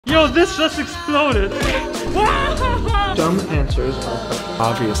Yo, this just exploded. Dumb answers are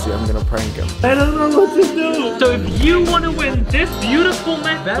obviously I'm gonna prank him. I don't know what to do. So if you want to win this beautiful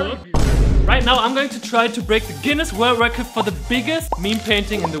MacBook, right now I'm going to try to break the Guinness World Record for the biggest meme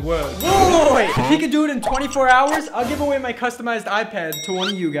painting in the world. Wait. If he can do it in 24 hours, I'll give away my customized iPad to one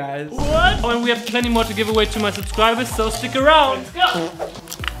of you guys. What? Oh, and we have plenty more to give away to my subscribers, so stick around. Let's go.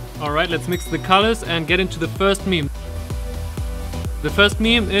 Alright, let's mix the colors and get into the first meme. The first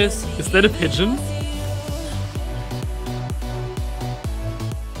meme is that a pigeon?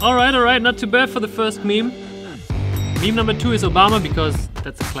 Alright, not too bad for the first meme. Meme number 2 is Obama because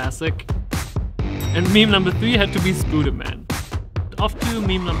that's a classic. And meme number 3 had to be Scooter Man. Off to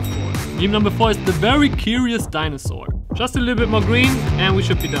meme number 4. Meme number 4 is the very curious dinosaur. Just a little bit more green and we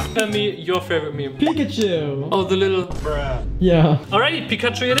should be done. Tell me your favorite meme. Pikachu. Oh, the little bruh. Yeah. Alrighty,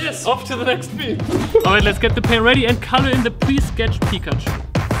 Pikachu it is. Off to the next meme. Alright, let's get the paint ready and color in the pre-sketched Pikachu.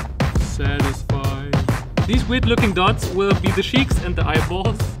 Satisfying. These weird looking dots will be the cheeks and the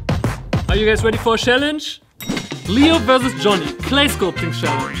eyeballs. Are you guys ready for a challenge? Leo versus Johnny, clay sculpting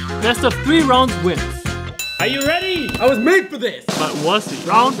challenge. Best of 3 rounds wins. Are you ready? I was made for this. But was he?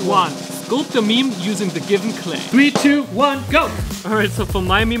 Round 1. Sculpt a meme using the given clay. 3, 2, 1, go! Alright, so for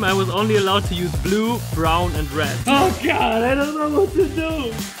my meme I was only allowed to use blue, brown and red. Oh god, I don't know what to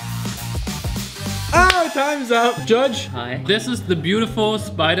do. Oh, time's up. Judge. Hi. This is the beautiful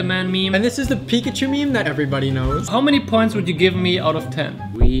Spider-Man meme. And this is the Pikachu meme that everybody knows. How many points would you give me out of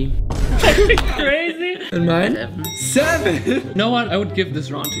 10? 3. Crazy? And mine? 7. 7. You know what? I would give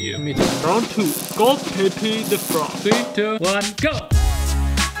this round to you. Me too. Round 2. Sculpt Pepe the Frog. 3, 2, 1, go!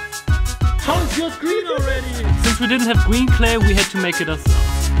 How's your green already? Since we didn't have green clay, we had to make it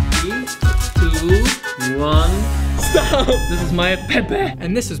ourselves. 3, 2, 1. Stop. This is my Pepe.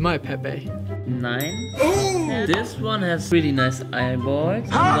 And this is my Pepe. 9. Ooh. This one has really nice eyeballs.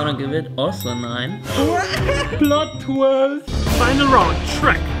 I'm gonna give it also 9. Plot twist. Final round.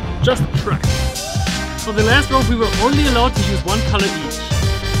 Track. Just track. For the last round, we were only allowed to use one color each.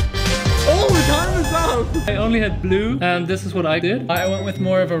 Oh, time is up. I only had blue, and this is what I did. I went with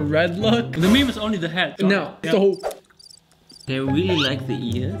more of a red look. The meme is only the head. No. Yeah. So. I really like the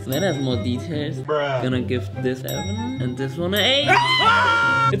ears. That has more details. Gonna give this 7 and this one an 8.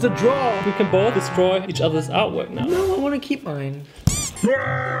 It's a draw. We can both destroy each other's artwork now. No, I want to keep mine.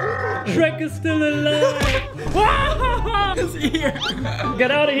 Shrek is still alive. His ear.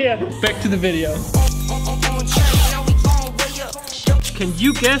 Get out of here. Back to the video. Can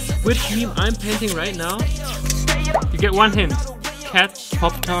you guess which meme I'm painting right now? You get one hint. Cats,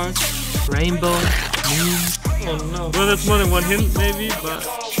 Pop-Tarts, rainbow, meme. Oh no. Well, that's more than one hint maybe, but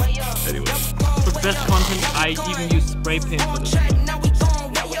anyway. For best content, I even use spray paint for this.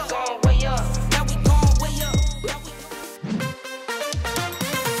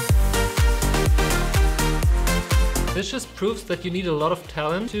 This just proves that you need a lot of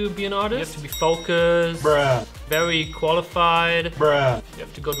talent to be an artist. You have to be focused, very qualified. You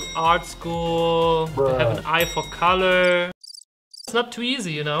have to go to art school, have an eye for color. It's not too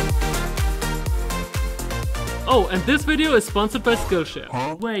easy, you know? Oh, and this video is sponsored by Skillshare.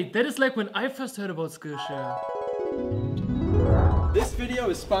 Huh? Wait, that is like when I first heard about Skillshare. This video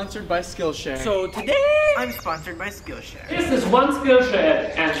is sponsored by Skillshare. So today, I'm sponsored by Skillshare. This is one Skillshare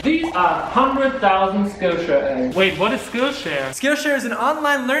ad, and these are 100,000 Skillshare ads. Wait, what is Skillshare? Skillshare is an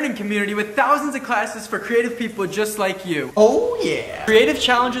online learning community with thousands of classes for creative people just like you. Oh yeah. Creative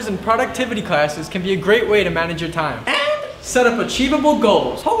challenges and productivity classes can be a great way to manage your time. And set up achievable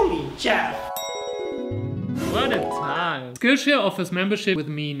goals. Holy Jeff. What a time. Skillshare offers membership with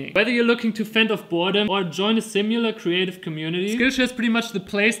meaning. Whether you're looking to fend off boredom or join a similar creative community, Skillshare is pretty much the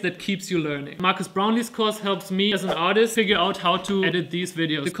place that keeps you learning. Marcus Brownlee's course helps me as an artist figure out how to edit these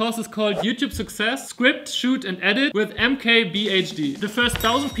videos. The course is called YouTube Success, Script, Shoot and Edit with MKBHD. The first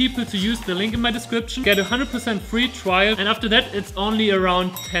 1,000 people to use the link in my description get a 100% free trial, and after that it's only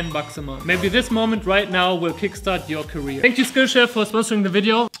around 10 bucks a month. Maybe this moment right now will kickstart your career. Thank you Skillshare for sponsoring the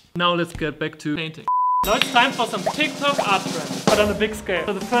video. Now let's get back to painting. Now it's time for some TikTok art trends, but on a big scale.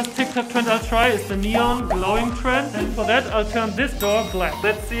 So the first TikTok trend I'll try is the neon glowing trend, and for that I'll turn this door black.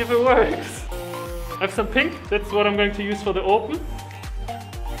 Let's see if it works. I have some pink, that's what I'm going to use for the open.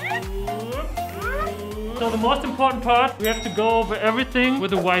 So the most important part, we have to go over everything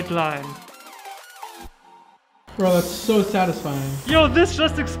with a white line. Bro, that's so satisfying. Yo, this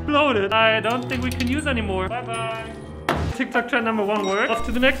just exploded. I don't think we can use anymore. Bye bye. TikTok trend number 1 worked. Off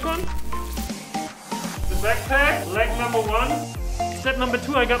to the next one. Backpack, leg number 1. Step number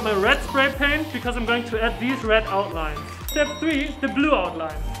 2, I got my red spray paint because I'm going to add these red outlines. Step 3, the blue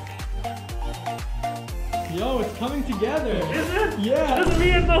outline. Yo, it's coming together. Is it? Yeah. It's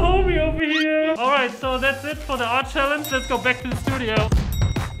me and the homie over here. Alright, so that's it for the art challenge. Let's go back to the studio.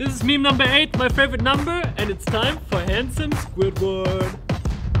 This is meme number 8, my favorite number, and it's time for handsome Squidward.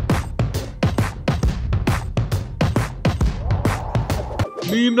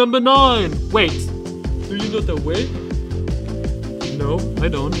 Meme number 9. Wait, do you know the way? No, I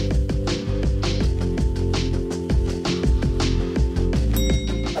don't.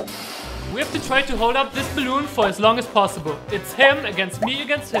 We have to try to hold up this balloon for as long as possible. It's him against me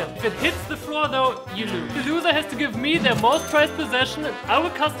against him. If it hits the floor though, you lose. The loser has to give me their most prized possession and I will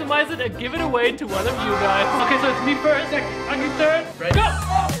customize it and give it away to one of you guys. Okay, so it's me first, Aki third. Ready? Go!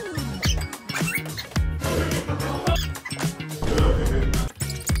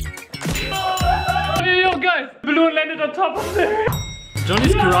 Yo guys, balloon landed on top of there.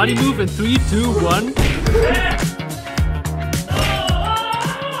 Johnny's karate move in 3, 2, 1.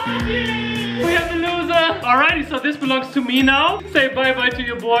 We have the loser. Alrighty, so this belongs to me now. Say bye-bye to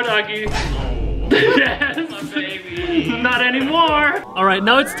your board, Aki. No. Yes. My baby. Not anymore. Alright,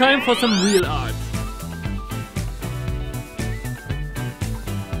 now it's time for some real art.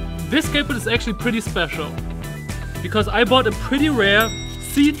 This skateboard is actually pretty special because I bought a pretty rare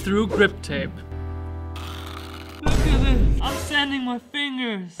see-through grip tape. Look at this. I'm sanding my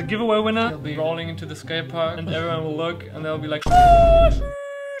fingers. The giveaway winner will be rolling into the skate park and everyone will look and they'll be like, whoa,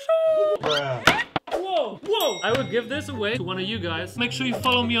 whoa! I will give this away to one of you guys. Make sure you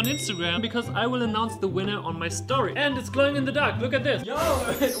follow me on Instagram because I will announce the winner on my story. And it's glowing in the dark. Look at this. Yo,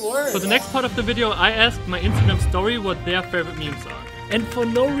 it works. For the next part of the video, I asked my Instagram story what their favorite memes are. And for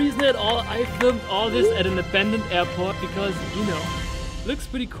no reason at all, I filmed all this at an abandoned airport because, you know, looks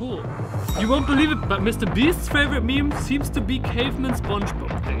pretty cool. You won't believe it, but Mr. Beast's favorite meme seems to be Caveman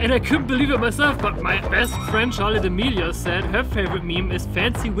SpongeBob. And I couldn't believe it myself, but my best friend Charlie D'Amelio said her favorite meme is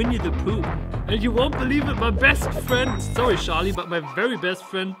Fancy Winnie the Pooh. And you won't believe it, my best friend, sorry Charlie, but my very best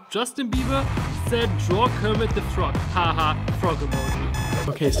friend Justin Bieber said draw Kermit the Frog. Haha, frog emoji.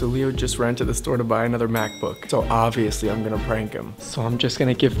 Okay, so Leo just ran to the store to buy another MacBook. So obviously I'm gonna prank him. So I'm just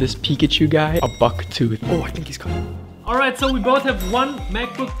gonna give this Pikachu guy a buck tooth. Oh, I think he's coming. Alright, so we both have one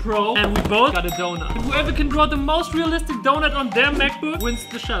MacBook Pro and we both got a donut. Whoever can draw the most realistic donut on their MacBook wins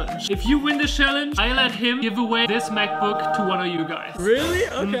the challenge. If you win the challenge, I let him give away this MacBook to one of you guys. Really?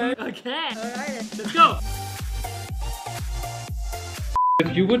 Okay. Okay. Alright, let's go.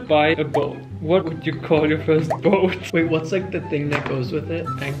 If you would buy a boat, what would you call your first boat? Wait, what's like the thing that goes with it?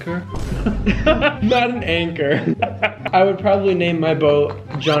 Anchor? Not an anchor. I would probably name my boat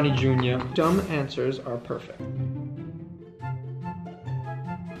Johnny Jr. Dumb answers are perfect.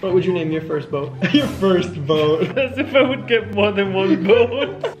 What would you name your first boat? Your first boat. As if I would get more than one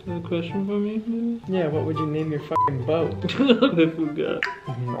boat. Have a question for me, maybe? Yeah, what would you name your fucking boat? I forgot.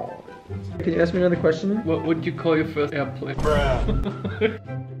 No. Can you ask me another question? What would you call your first airplane? Bruh.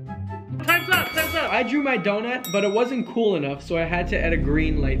 Time's up, time's up. I drew my donut, but it wasn't cool enough, so I had to add a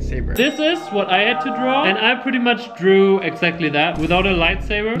green lightsaber. This is what I had to draw, and I pretty much drew exactly that without a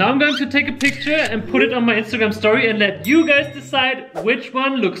lightsaber. Now I'm going to take a picture and put it on my Instagram story and let you guys decide which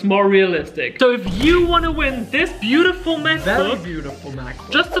one looks more realistic. So if you want to win this beautiful MacBook, Very beautiful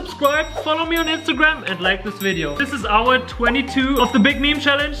MacBook, just subscribe, follow me on Instagram, and like this video. This is hour 22 of the Big Meme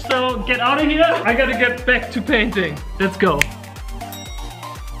Challenge, so get out of here. I gotta get back to painting. Let's go.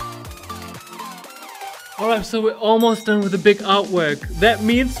 Alright, so we're almost done with the big artwork. That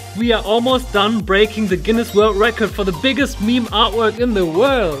means we are almost done breaking the Guinness World Record for the biggest meme artwork in the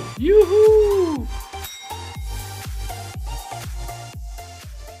world. Yoo-hoo!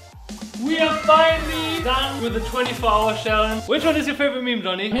 We are finally done with the 24-hour challenge. Which one is your favorite meme,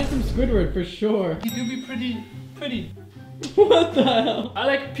 Johnny? Handsome Squidward for sure. He do be pretty. What the hell? I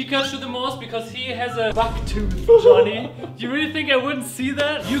like Pikachu the most because he has a buck tooth, Johnny. You really think I wouldn't see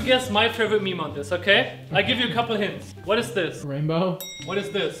that? You guess my favorite meme on this, okay? I'll give you a couple hints. What is this? Rainbow. What is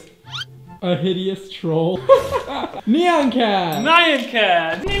this? A hideous troll. Neon cat. Nyan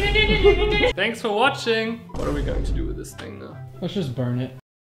Cat. Thanks for watching. What are we going to do with this thing now? Let's just burn it.